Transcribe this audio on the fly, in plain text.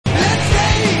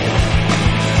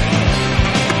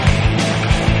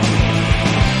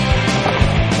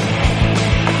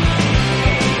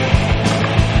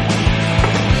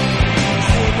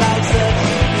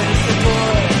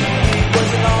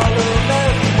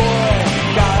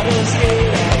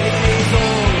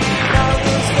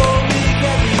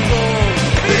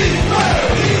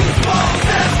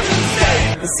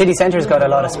city centre's got a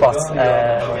lot of spots.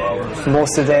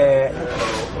 Most of the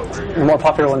more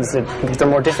popular ones, they're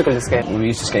more difficult to skate. We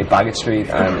used to skate Bagot Street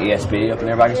and ESB up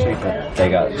near Bagot Street, but they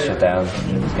got shut down.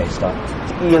 Skate stopped.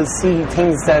 You'll see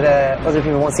things that other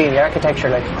people won't see in the architecture,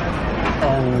 like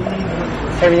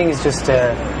everything is just.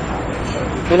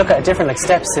 You look at different, like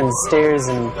steps and stairs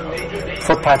and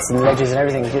footpaths and ledges and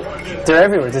everything. They're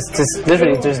everywhere.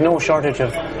 There's no shortage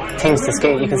of things to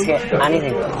skate. You can skate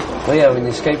anything. Well, yeah, when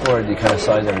you skateboard, you kind of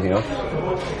size everything up.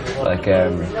 Like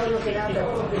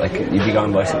you'd be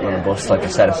going by something on a bus, like a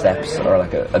set of steps or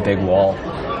like a big wall,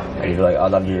 and you'd be like, oh,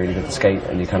 that'd be really good to skate.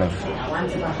 And you kind of, I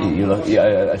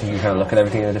think you kind of look at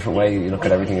everything in a different way. You look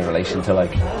at everything in relation to,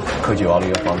 like, could you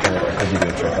ollie up onto it, or could you do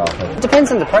a trick off it? It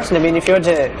depends on the person. I mean, if you're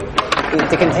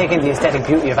they can take in the aesthetic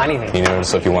beauty of anything. You know, the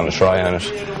stuff you want to try on it,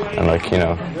 and, like, you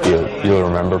know, you'll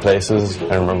remember places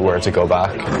and remember where to go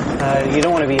back. You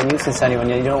don't want to be a nuisance to anyone.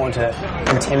 You don't want to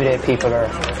intimidate people or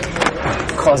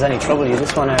cause any trouble. You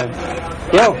just want to,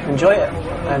 enjoy it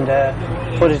and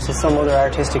put it to some other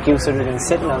artistic use other than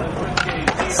sitting on it.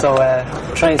 So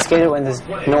try and skate it when there's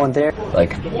no one there.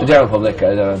 Like the general public,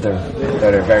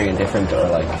 they're very indifferent, or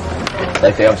like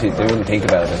they wouldn't think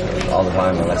about it all the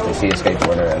time unless they see a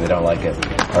skateboarder and they don't like it,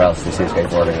 or else they see a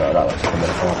skateboarder and go, that looks like a bit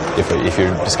of fun. If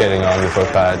you're skating on your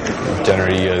footpad,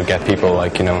 generally you'll get people,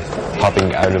 like, you know,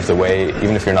 hopping out of the way.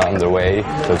 Even if you're not in their way,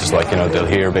 they'll just, like, you know, they'll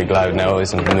hear a big loud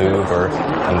noise and move.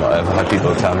 And I've had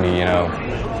people tell me, you know,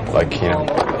 like, you know,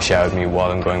 shout at me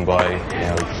while I'm going by, you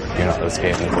know, you're not allowed to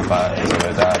skate on the footpath and stuff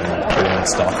like that. And pretty much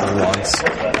stopped me once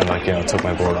and, like, you know, took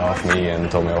my board off me and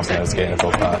told me I wasn't allowed to skate on the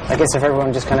footpath. I guess if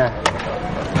everyone just kind of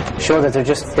show that they're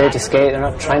just there to skate, they're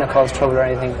not trying to cause trouble or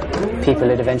anything, people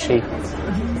would eventually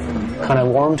kind of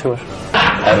warm to it.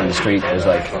 Out on the street, there's,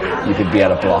 like, you could be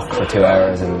at a block for 2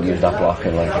 hours and use that block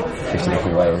in, like, 50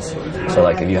 different ways. So,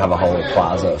 like, if you have a whole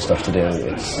plaza of stuff to do,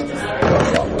 it's a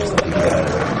lot more stuff you can get out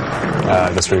of it.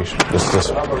 The street, there's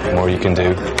just more you can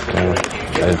do, and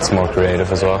it's more creative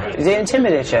as well. They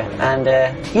intimidate you, and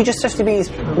you just have to be as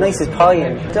nice as pie,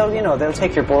 and they'll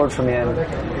take your board from you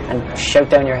and shout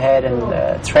down your head and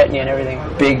threaten you and everything.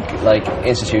 Big, like,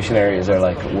 institution areas are,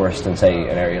 like, worse than, say,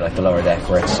 an area like the lower deck,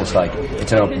 where it's just like,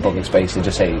 it's an open public space. They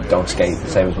just say don't skate,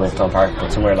 same as Wolftown Park.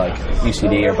 But somewhere like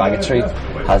UCD or Bagot Street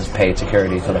has paid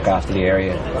security to look after the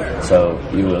area, so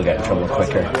you will get in trouble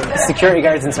quicker. Security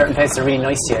guards in certain places are really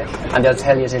nice to you, and they'll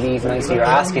tell you to leave nicely or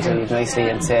ask you to leave nicely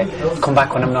and say, come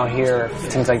back when I'm not here, or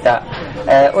things like that.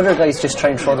 Other guys just try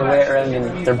and throw their weight around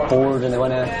and they're bored and they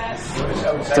want to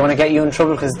get you in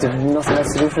trouble because they've nothing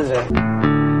else to do for the day.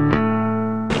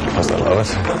 I love it.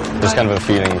 There's kind of a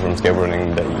feeling from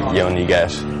skateboarding that you only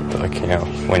get, like, you know,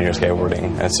 when you're skateboarding.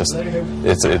 And it's just,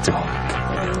 it's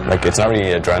not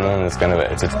really adrenaline.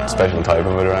 It's a special type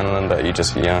of adrenaline that you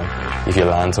just, you know, if you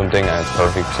land something and it's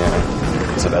perfect, you know,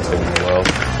 it's the best thing in the world.